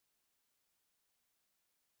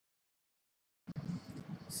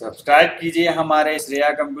Subscribe कीजिए हमारे Shreya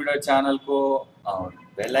computer channel को और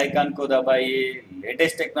बेल आइकन को दबाइए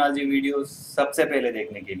लेटेस्ट टेक्नोलॉजी वीडियो सबसे पहले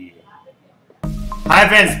देखने के लिए। Hi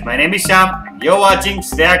friends, my name is Shyam and you're watching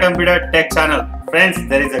Shreya Computer Tech Channel. Friends,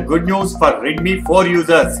 there is a good news for Redmi 4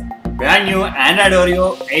 users. Brand new Android Oreo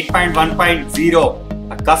 8.1.0,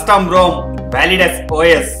 a custom ROM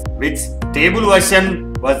Validus-OS which stable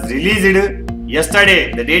version was released yesterday.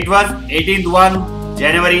 The date was 18th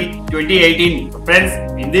January 2018. Friends,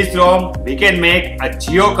 in this ROM we can make a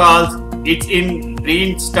geo calls. It's in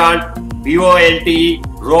pre-installed Volte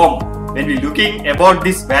ROM. When we looking about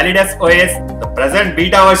this Validus-OS, the present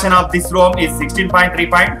beta version of this ROM is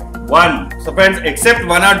 16.3.1. So friends, except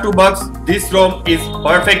one or two bugs, this ROM is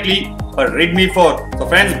perfectly for Redmi 4. So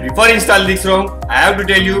friends, before install this ROM, I have to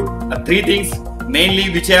tell you three things mainly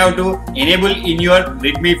which I have to enable in your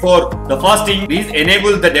Redmi 4. The first thing, please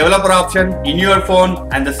enable the developer option in your phone,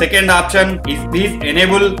 and the second option is please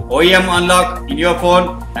enable OEM unlock in your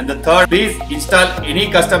phone, and the third, please install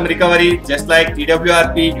any custom recovery just like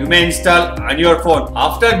TWRP you may install on your phone.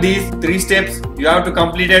 After these three steps you have to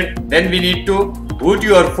complete it, then we need to boot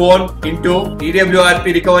your phone into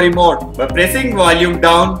TWRP recovery mode by pressing volume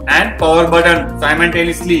down and power button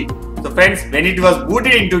simultaneously. So friends, when it was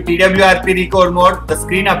booted into TWRP recovery mode, the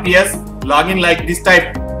screen appears login like this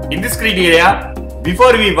type. In this criteria,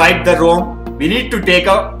 before we wipe the ROM, we need to take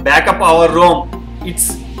a backup our ROM.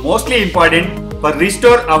 It's mostly important for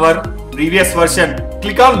restore our previous version.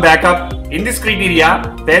 Click on backup. In this criteria,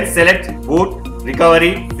 then select boot,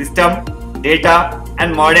 recovery, system, data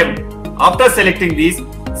and modem. After selecting these,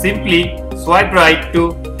 simply swipe right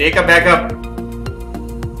to take a backup.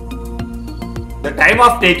 The time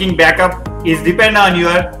of taking backup is depend on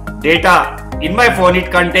your data. In my phone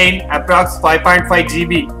it contains approx 5.5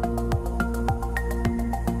 GB.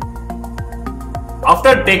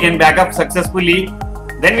 After taking backup successfully,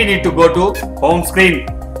 then we need to go to home screen.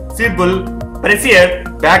 Simple, press here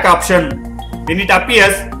back option. When it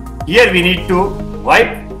appears, here we need to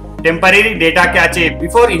wipe temporary data cache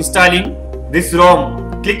before installing this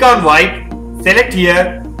ROM. Click on wipe, select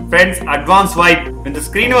here friends advanced wipe. When the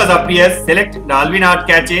screen was appears, select Dolby Not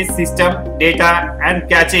Cache, System, Data and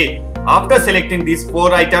Cache. After selecting these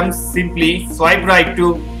four items, simply swipe right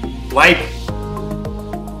to wipe.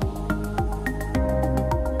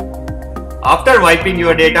 After wiping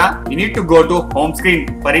your data, you need to go to home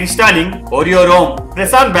screen. For installing Oreo ROM,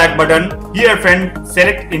 press on back button. Here friend,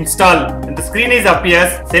 select install. When the screen is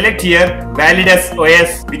appears, select here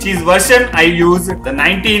Validus-OS, which is version I use the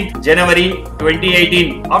 19th January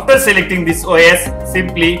 2018. After selecting this OS,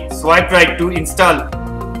 simply swipe right to install.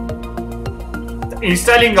 The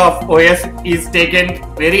installing of OS is taken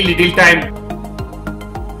very little time.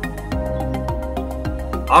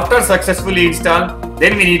 After successfully installed,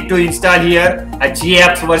 then we need to install here a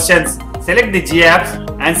Gapps versions. Select the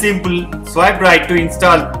Gapps and simple swipe right to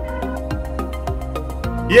install.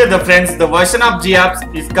 Here the friends, the version of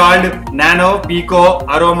Gapps is called Nano, Pico,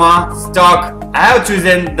 Aroma, Stock. I have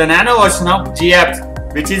chosen the Nano version of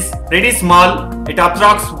Gapps, which is pretty small. It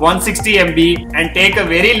approx 160 MB and take a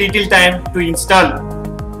very little time to install.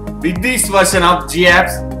 With this version of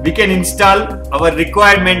Gapps, we can install our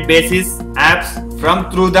requirement basis apps from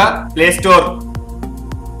through the Play Store.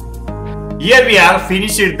 Here we are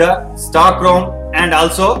finished the stock ROM and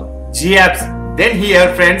also Gapps. Then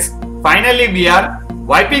here friends, finally we are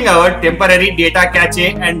wiping our temporary data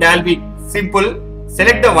cache and Dolby. Simple,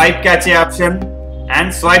 select the wipe cache option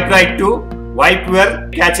and swipe right to wipe your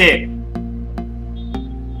cache.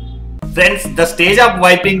 Friends, the stage of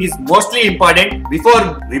wiping is mostly important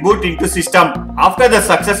before reboot into system. After the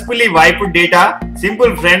successfully wiped data,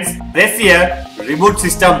 simple friends, press here reboot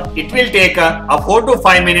system. It will take a 4 to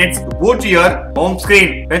 5 minutes to boot your home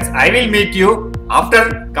screen. Friends, I will meet you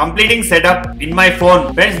after completing setup in my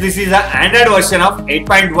phone. Friends, this is an Android version of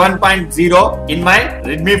 8.1.0 in my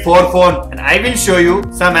Redmi 4 phone, and I will show you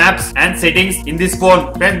some apps and settings in this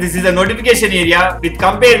phone. Friends, this is a notification area. With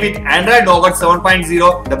compare with Android Nougat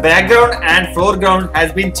 7.0, the background and foreground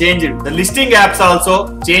has been changed. The listing apps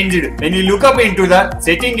also changed. When you look up into the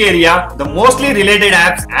setting area, the mostly related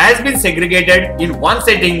apps has been segregated in one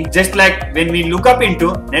setting. Just like when we look up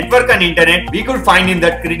into network and internet, we could find in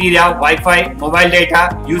that criteria Wi-Fi, mobile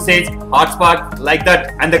data, usage, hotspot, like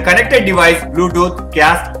that, and the connected device, Bluetooth,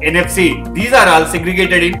 CAST, NFC. These are all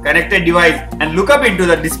segregated in connected device. And look up into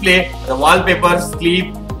the display, the wallpaper,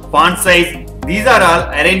 sleep, font size, these are all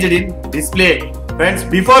arranged in display. Friends,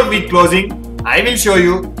 before we closing, I will show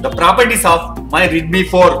you the properties of my Redmi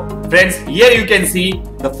 4. Friends, here you can see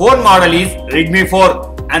the phone model is Redmi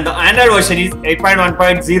 4 and the Android version is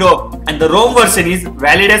 8.1.0 and the ROM version is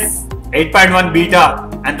Validus 8.1 Beta.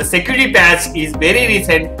 and the security patch is very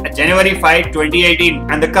recent, January 5, 2018,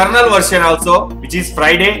 and the kernel version also, which is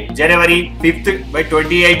Friday, January 5th by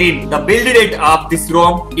 2018. The build date of this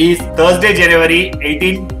ROM is Thursday, January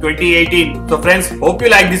 18, 2018. So friends, hope you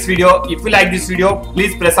like this video. If you like this video,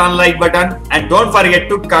 please press on like button and don't forget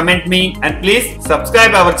to comment me, and please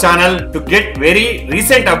subscribe our channel to get very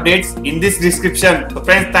recent updates in this description. So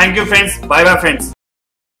friends, thank you friends. Bye bye friends.